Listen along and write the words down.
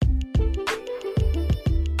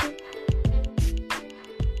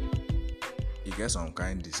get some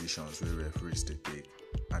kind decisions where referees they take,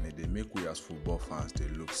 and they make we as football fans they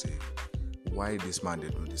look say, why this man they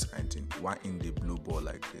do this kind of thing? Why in the blue ball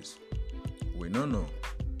like this? We don't know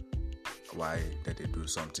why that they do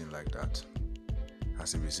something like that.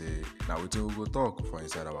 As if we say, now we will go talk for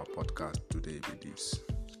inside our podcast today with this.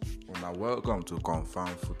 Una welcome to Confirm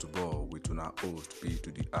Football with una host P to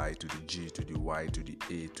the I to the G to the Y to the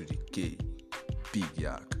A to the K. Big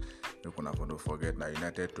Yak. Make una don't forget now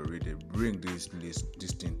United Tori they bring this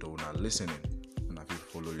thing to una listening. Una feel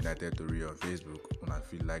follow United Tori on Facebook. Una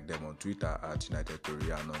feel like them on Twitter at United Tori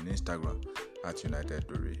and on Instagram at United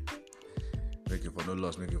Tori. Make it for no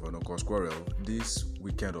loss, make it for no cause quarrel. This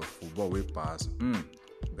weekend of football we pass.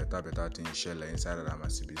 Better things shell inside of them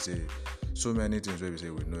as we say. So many things where we say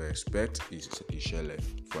we no expect is shell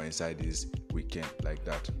for inside this weekend like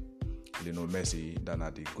that. Lionel Messi than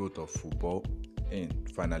at the GOAT of football and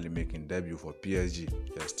finally making debut for PSG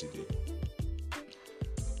yesterday.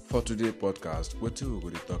 For today's podcast, what we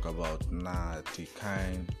going to talk about now the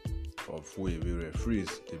kind of way we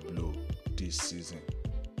referees they blow this season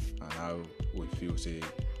and how we feel say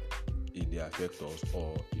it they affect us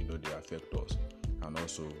or they affect us, and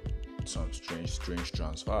also some strange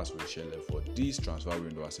transfers we share for this transfer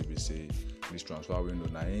window. As we say, this transfer window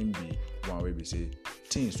na be one way we say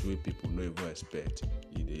things where people no even expect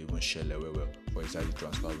they even share well for inside the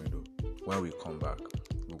transfer window. When we come back,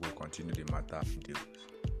 we will continue the matter details.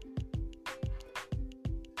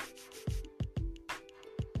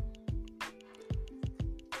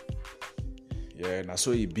 Yeah, now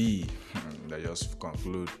so it be. They just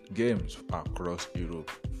conclude games across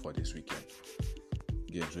Europe for this weekend.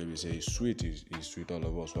 Games where we say it's sweet all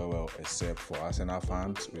of us well, except for Arsenal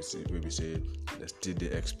fans. We say they still they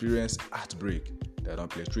experience heartbreak. They don't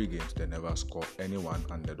play 3 games, they never score anyone,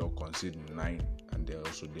 and they don't concede 9, and they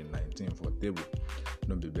also did 19 for table.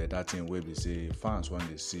 No be better thing where we say fans when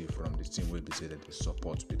they see from the team where we say that they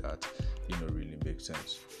support with that, really makes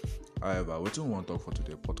sense. However, we don't want to talk for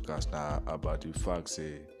today's podcast now about the fact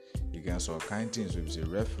say against all kind of things we say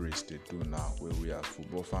referees they do now where we as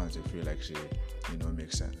football fans they feel like say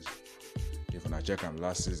make sense. If I check them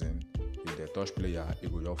last season, if they touch player,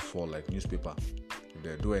 it will just fall like newspaper. If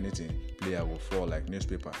they do anything, player will fall like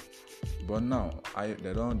newspaper. But now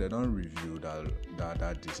they don't review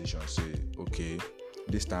that decision. Say okay,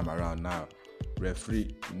 this time around now,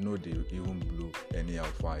 referee they even blew anyhow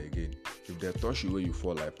far again. If they touch you where you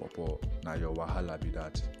fall like pawpaw, now your wahala be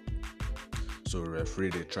that. So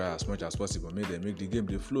referee they try as much as possible, make the game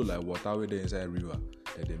they flow like water where they inside river.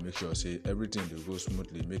 And they make sure say everything they go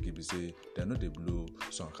smoothly, make it be say they know they blow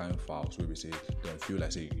some kind of fouls where we say they feel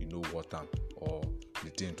like say water or the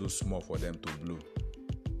thing too small for them to blow.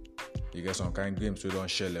 You get some kind of games we don't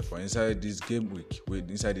share for inside this game week,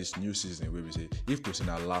 inside this new season where we say if to see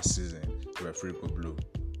our last season referee go blow.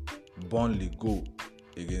 Burnley go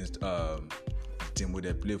against the team where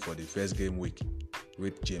they play for the first game week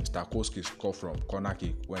with James Tarkowski score from corner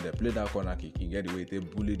kick. When they play that corner kick, he get the way they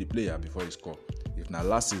bully the player before he score. If now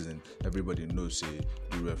last season, everybody knows say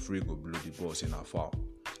the referee go blow the balls in a foul.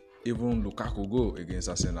 Even Lukaku go against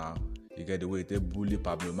Arsenal, he get the way they bully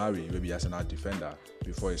Pablo Mari, maybe Arsenal defender,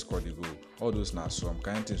 before he scored the goal. All those now some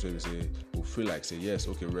kind of things where we say we feel like say yes,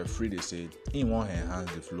 okay, referee they say he won't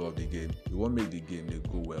enhance the flow of the game. He won't make the game they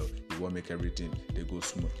go well. He won't make everything they go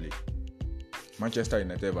smoothly. Manchester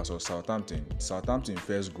United versus Southampton. Southampton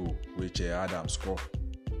first goal which Adams score.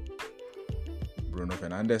 Bruno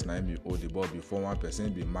Fernandes na him hold the ball before one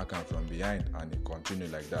person be mark am from behind, and it continue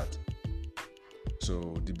like that.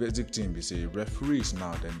 So the basic thing be say referees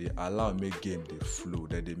now then they allow make game they flow,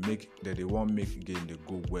 that they want make game they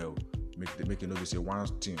go well. Make it not be say one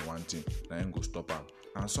thing, na him go stop am.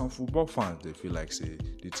 And some football fans they feel like say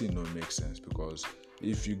the thing no make sense, because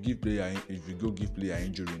if you go give player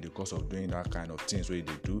injury in the course of doing that kind of things where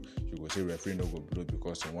they do, you go say referee no go blow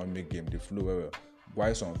because you want make game they flow well.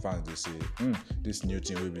 Why some fans they say this new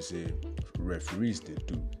thing where we say referees they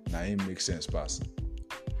do now it makes sense pass.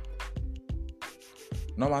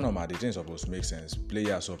 Normal the thing supposed to make sense.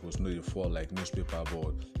 Players supposed to know they fall like newspaper,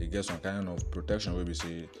 but they get some kind of protection where we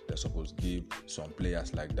say they're supposed to give some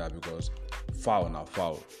players like that, because foul na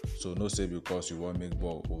foul. So no say because you want make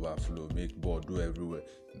ball overflow, make ball do everywhere,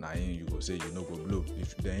 now you go say you no go blow.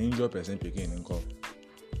 If the injured person picking in call.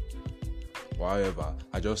 However,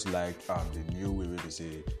 I just like the new way they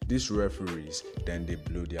say these referees then they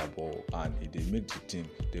blow their ball and they make the team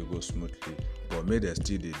they go smoothly. But may they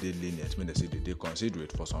still they lenient, may they still they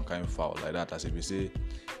considerate for some kind of foul like that. As if we say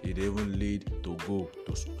it even lead to go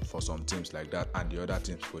for some teams like that, and the other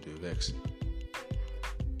teams go the vex.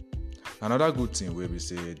 Another good thing where we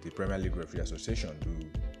say the Premier League Referee Association do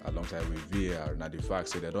alongside with VAR. Now the fact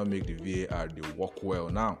say they don't make the VAR they work well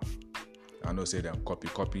now. I know say them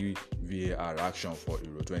copy VAR action for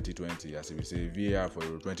Euro 2020. As we say VAR for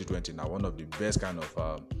Euro 2020 now one of the best kind of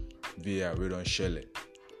VAR we don't shell it.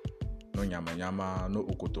 No nyama, no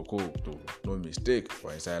okotoko, no mistake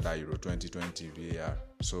for inside that Euro 2020 VAR.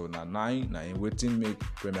 So now waiting make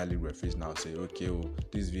Premier League referees now say okay,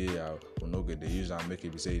 this VAR will not get the use and make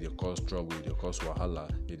it be say they cause trouble, they cause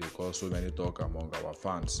wahala, they cause so many talk among our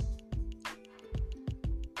fans.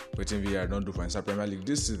 Waiting VAR don't do for inside Premier League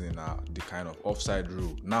this season the kind of offside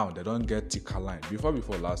rule. Now they don't get thicker line. Before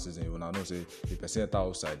last season, you know say the person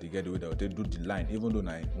outside they get the way they do the line, even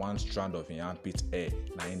though one strand of in armpit air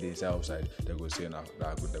in the inside offside, they go say now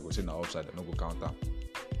offside, they no go counter.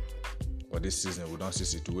 But this season we don't see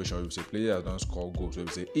situation where we say players don't score goals. Where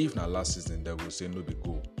we say if na last season they will say no be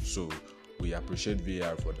goal. So we appreciate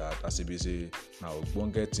VAR for that. As we say now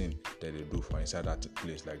one getting that they do for inside that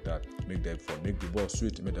place like that. Make the ball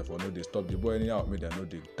sweet, make them for know they stop the ball anyhow, make them know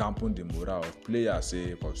they dampen the morale of players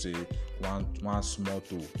say one small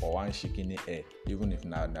toe or one shake in the air, even if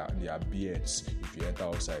now they are beards, if you enter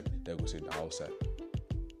outside, they go say the outside.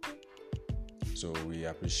 So we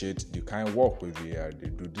appreciate the kind of work with VAR they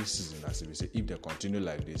do this season. As we say, if they continue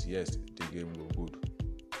like this, yes, the game will good.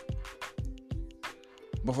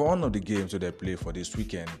 But for one of the games that they play for this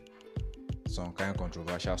weekend, some kind of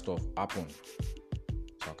controversial stuff happen.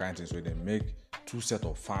 Some kind of things where they make two sets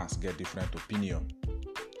of fans get different opinion.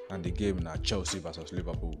 And the game now Chelsea versus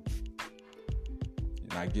Liverpool.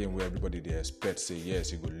 In a game where everybody they expect say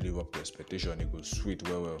yes, it will live up to expectation, it will sweet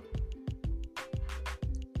well.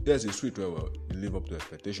 Yes, it's sweet well, it live up to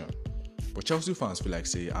expectation. But Chelsea fans feel like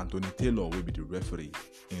say Anthony Taylor will be the referee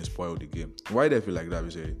and spoil the game. Why they feel like that?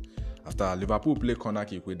 We say after Liverpool play corner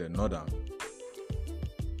kick with the Northern,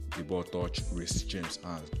 the ball touch Reece James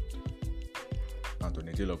hand.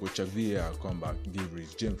 Anthony Taylor go check VAR, come back, give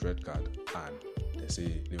Reece James red card, and they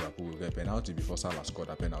say Liverpool will get penalty before Salah scored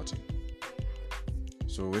a penalty.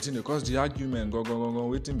 So waiting because the argument go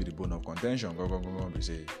waiting be the bone of contention go we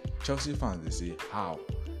say Chelsea fans they say how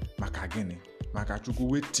Makachuku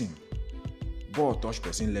waiting ball touch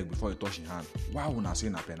person leg before he touch his hand. Why would I say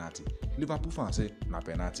na penalty? Liverpool fans say na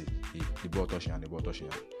penalty. The ball touch his hand,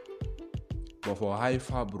 But for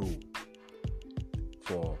IFAB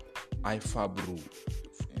rule,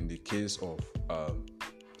 in the case of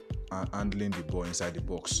handling the ball inside the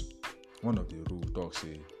box, one of the rule talks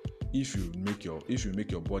say if you make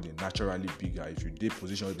your body naturally bigger, if you take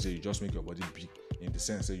position where you say you just make your body big in the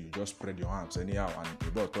sense that you just spread your arms anyhow and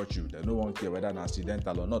the ball touch you, there's no one care whether it's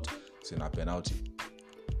accidental or not, it's a penalty.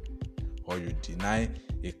 Or you deny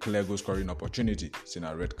a clear goal scoring opportunity, it's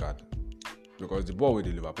a red card. Because the ball with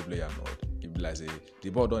the Liverpool player not, it be like say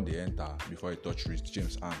the ball don't they enter before it touch Reece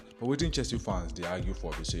James hand. But within Chelsea fans they argue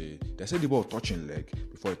for they say the ball touching leg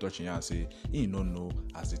before it touching hand, say he don't know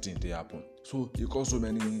as the thing they happen. So it cause so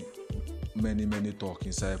many talk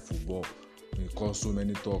inside football. It cause so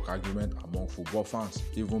many talk argument among football fans.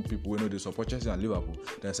 Even people who know they support Chelsea and Liverpool,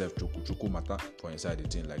 they say chuku matter for inside the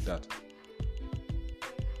thing like that.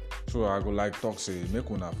 So I go like talk say make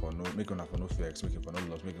una for no flex, make it for no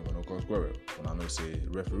loss, make it for no cause quarrel. Una know say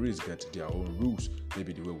referees get their own rules.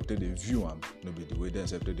 Maybe the way we take the view them, maybe the way they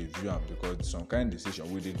accept the view them, because some kind of decision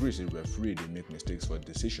we agree say referee they make mistakes for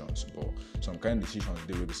decisions, but some kind of decisions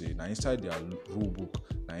they will say now inside their rule book,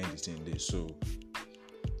 now in the thing they so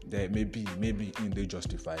they maybe in they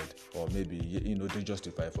justified, or maybe they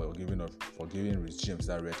justify for giving Reece James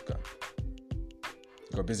that red card.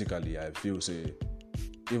 Because basically I feel say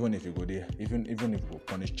even if you go there, even if you go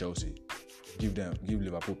punish Chelsea, give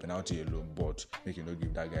Liverpool penalty alone, but make you not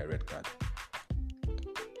give that guy a red card.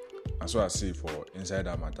 And so I say for inside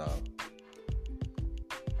that matter,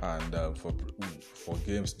 and for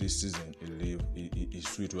games this season, it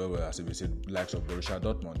sweet well as if we said likes of Borussia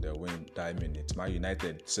Dortmund they win 9 minutes. Man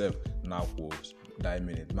United self now goes 9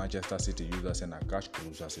 minutes. Manchester City users and a cash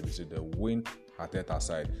cruise as if we said they win at that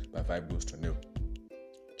side by 5-0.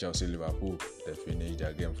 Chelsea Liverpool they finish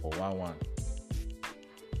their game for 1-1.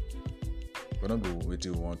 We're not going to wait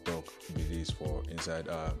till we want to talk with this for inside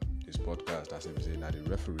this podcast as if we say now the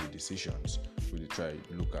referee decisions we try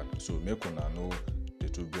look at. So make una know they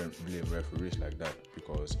to blame referees like that,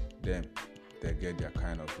 because them they get their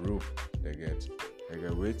kind of rule. They get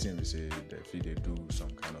waiting to say they do some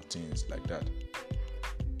kind of things like that.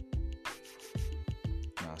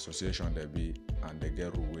 Now association they be and they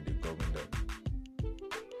get rule with the government.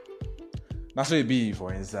 That's what it be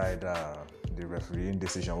for inside the refereeing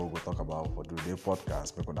decision we will talk about for today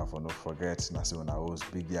podcast. Make una for not forget. Now see when I was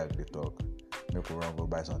big yak they talk. Make we run go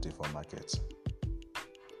buy something for market.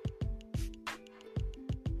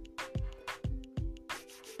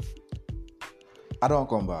 I don't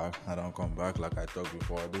come back like I talked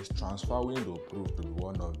before. This transfer window proved to be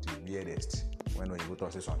one of the weirdest. When you go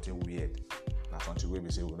to say something weird, now something we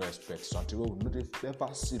say we don't expect, something we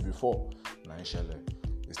never see before. Now it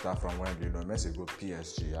start from when Messi go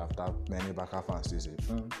PSG after many Barca fans say,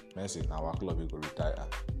 Messi now our club will go retire.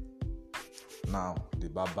 Now the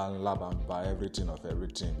Bamba everything of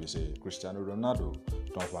everything we say Cristiano Ronaldo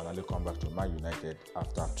don't finally come back to Man United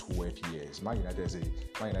after 12 years. Man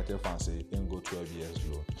United fans say in go 12 years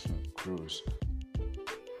low. Cruise.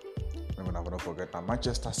 I'm not gonna forget now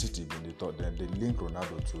Manchester City been they thought then they link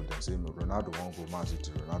Ronaldo to them say Ronaldo won't go Man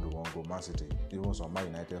City, Ronaldo won't go Man City. Even some Man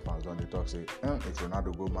United fans don't they talk say if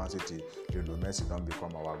Ronaldo go Man City, Messi don't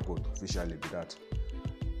become our GOAT officially be that.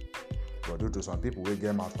 But due to some people we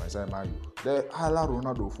get out for inside Man U, they highlight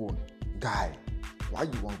Ronaldo phone. Guy, why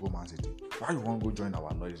you want to go Man City? Why you want to go join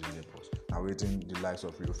our noisy neighbors? Now waiting the likes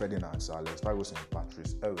of Rio Ferdinand, Alex Ferguson,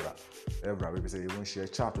 Patrice Evra, we say even share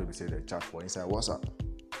chat, we say they chat for inside WhatsApp.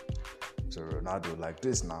 So Ronaldo like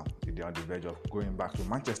this now, he's on the verge of going back to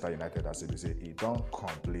Manchester United as they say he don't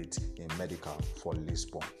complete in medical for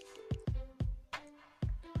Lisbon.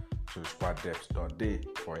 So squad depth don't they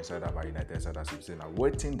for inside our United side as we say now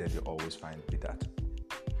waiting that they always find with that.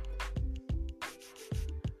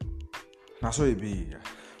 Now so it be,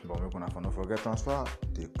 but we're gonna not forget transfer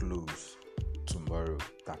they close tomorrow,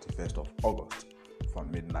 31st of August from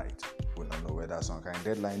midnight. We don't know whether some kind of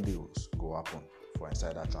deadline deals go happen for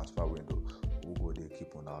inside that transfer window. Who go they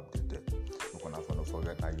keep on updated. We're gonna not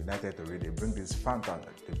forget that United already bring this fantasy,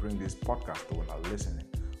 they bring this podcast to our listening.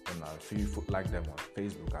 If you like them on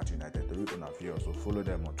Facebook at United Theory, if you also follow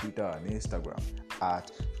them on Twitter and Instagram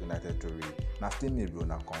at United Theory. Now still maybe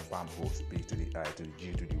on a confirm host B to the I to the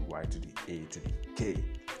G to the Y to the A to the K.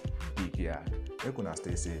 Big yeah. Make una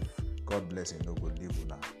stay safe. God bless you. No go leave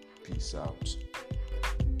una. Peace out.